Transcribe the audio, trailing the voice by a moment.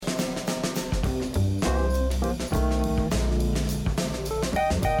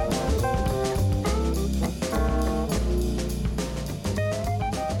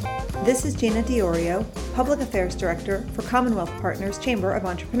This is Gina Diorio, Public Affairs Director for Commonwealth Partners Chamber of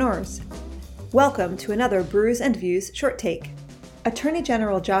Entrepreneurs. Welcome to another Brews and Views Short Take. Attorney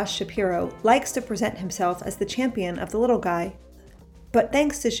General Josh Shapiro likes to present himself as the champion of the little guy. But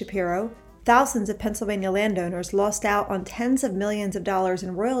thanks to Shapiro, thousands of Pennsylvania landowners lost out on tens of millions of dollars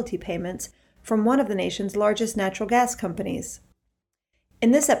in royalty payments from one of the nation's largest natural gas companies.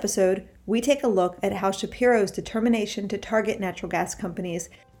 In this episode, we take a look at how Shapiro's determination to target natural gas companies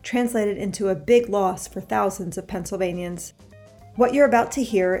translated into a big loss for thousands of Pennsylvanians. What you're about to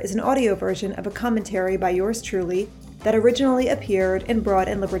hear is an audio version of a commentary by yours truly that originally appeared in Broad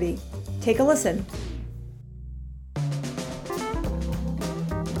and Liberty. Take a listen.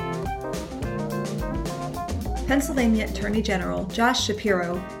 Pennsylvania Attorney General Josh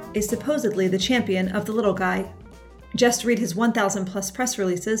Shapiro is supposedly the champion of the little guy. Just read his 1,000 plus press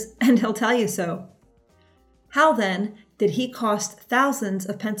releases and he'll tell you so. How then did he cost thousands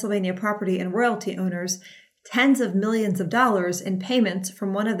of Pennsylvania property and royalty owners tens of millions of dollars in payments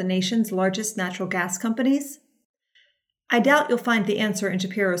from one of the nation's largest natural gas companies? I doubt you'll find the answer in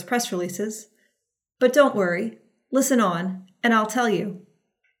Shapiro's press releases. But don't worry, listen on, and I'll tell you.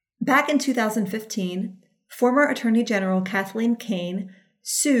 Back in 2015, former Attorney General Kathleen Kane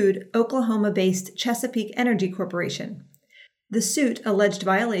sued Oklahoma-based Chesapeake Energy Corporation. The suit alleged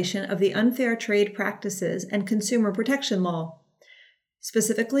violation of the Unfair Trade Practices and Consumer Protection Law.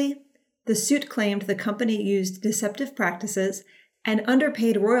 Specifically, the suit claimed the company used deceptive practices and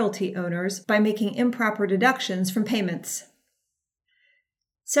underpaid royalty owners by making improper deductions from payments.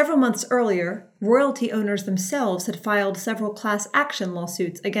 Several months earlier, royalty owners themselves had filed several class action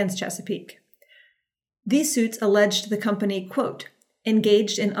lawsuits against Chesapeake. These suits alleged the company, quote,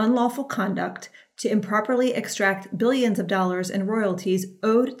 engaged in unlawful conduct to improperly extract billions of dollars in royalties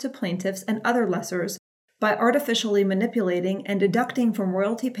owed to plaintiffs and other lessors by artificially manipulating and deducting from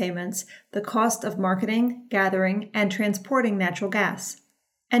royalty payments the cost of marketing, gathering, and transporting natural gas.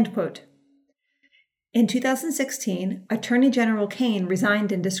 End quote. In 2016, Attorney General Kane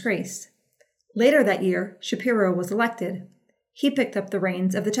resigned in disgrace. Later that year, Shapiro was elected. He picked up the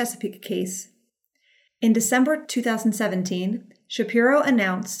reins of the Chesapeake case. In December 2017, Shapiro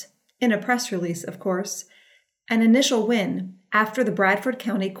announced, in a press release of course, an initial win after the Bradford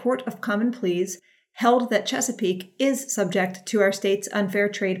County Court of Common Pleas held that Chesapeake is subject to our state's Unfair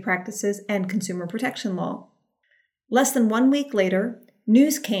Trade Practices and Consumer Protection Law. Less than 1 week later,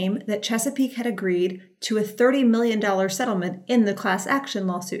 news came that Chesapeake had agreed to a $30 million settlement in the class action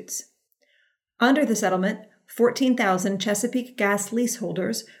lawsuits. Under the settlement, 14,000 Chesapeake gas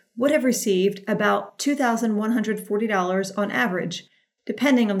leaseholders would have received about $2,140 on average,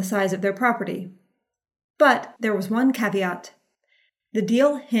 depending on the size of their property. But there was one caveat. The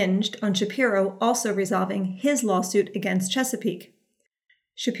deal hinged on Shapiro also resolving his lawsuit against Chesapeake.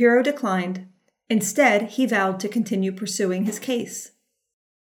 Shapiro declined. Instead, he vowed to continue pursuing his case.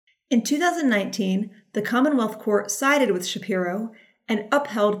 In 2019, the Commonwealth Court sided with Shapiro and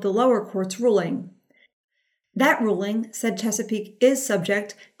upheld the lower court's ruling. That ruling said Chesapeake is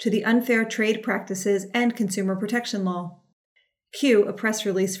subject to the Unfair Trade Practices and Consumer Protection Law. Cue a press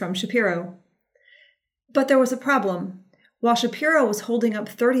release from Shapiro. But there was a problem. While Shapiro was holding up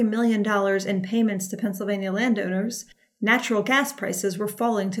 $30 million in payments to Pennsylvania landowners, natural gas prices were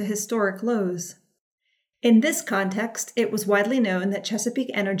falling to historic lows. In this context, it was widely known that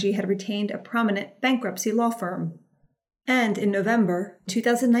Chesapeake Energy had retained a prominent bankruptcy law firm. And in November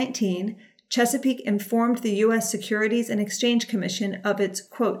 2019, Chesapeake informed the U.S. Securities and Exchange Commission of its,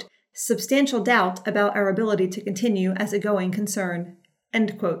 quote, substantial doubt about our ability to continue as a going concern,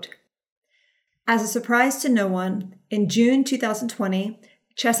 end quote. As a surprise to no one, in June 2020,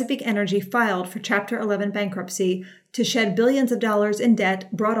 Chesapeake Energy filed for Chapter 11 bankruptcy to shed billions of dollars in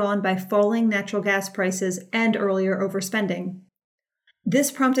debt brought on by falling natural gas prices and earlier overspending.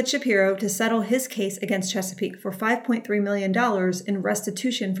 This prompted Shapiro to settle his case against Chesapeake for $5.3 million in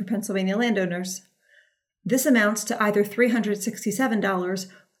restitution for Pennsylvania landowners. This amounts to either $367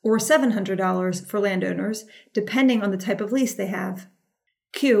 or $700 for landowners, depending on the type of lease they have.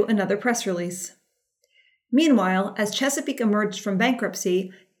 Cue another press release. Meanwhile, as Chesapeake emerged from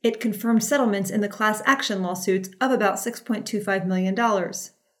bankruptcy, it confirmed settlements in the class action lawsuits of about $6.25 million.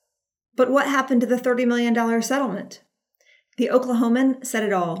 But what happened to the $30 million settlement? The Oklahoman said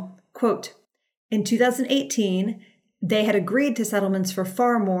it all. Quote, in 2018, they had agreed to settlements for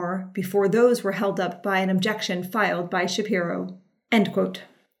far more before those were held up by an objection filed by Shapiro. End quote.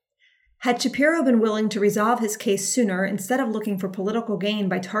 Had Shapiro been willing to resolve his case sooner instead of looking for political gain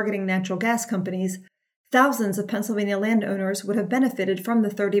by targeting natural gas companies, thousands of Pennsylvania landowners would have benefited from the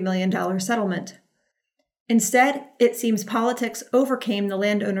 $30 million settlement. Instead, it seems politics overcame the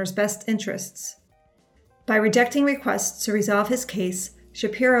landowner's best interests. By rejecting requests to resolve his case,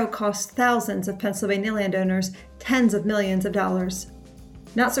 Shapiro cost thousands of Pennsylvania landowners tens of millions of dollars.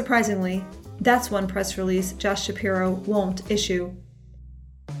 Not surprisingly, that's one press release Josh Shapiro won't issue.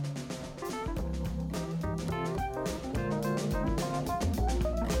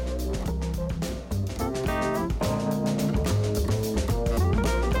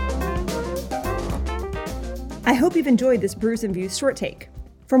 I hope you've enjoyed this Brews and Views short take.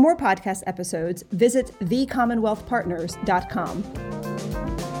 For more podcast episodes, visit thecommonwealthpartners.com.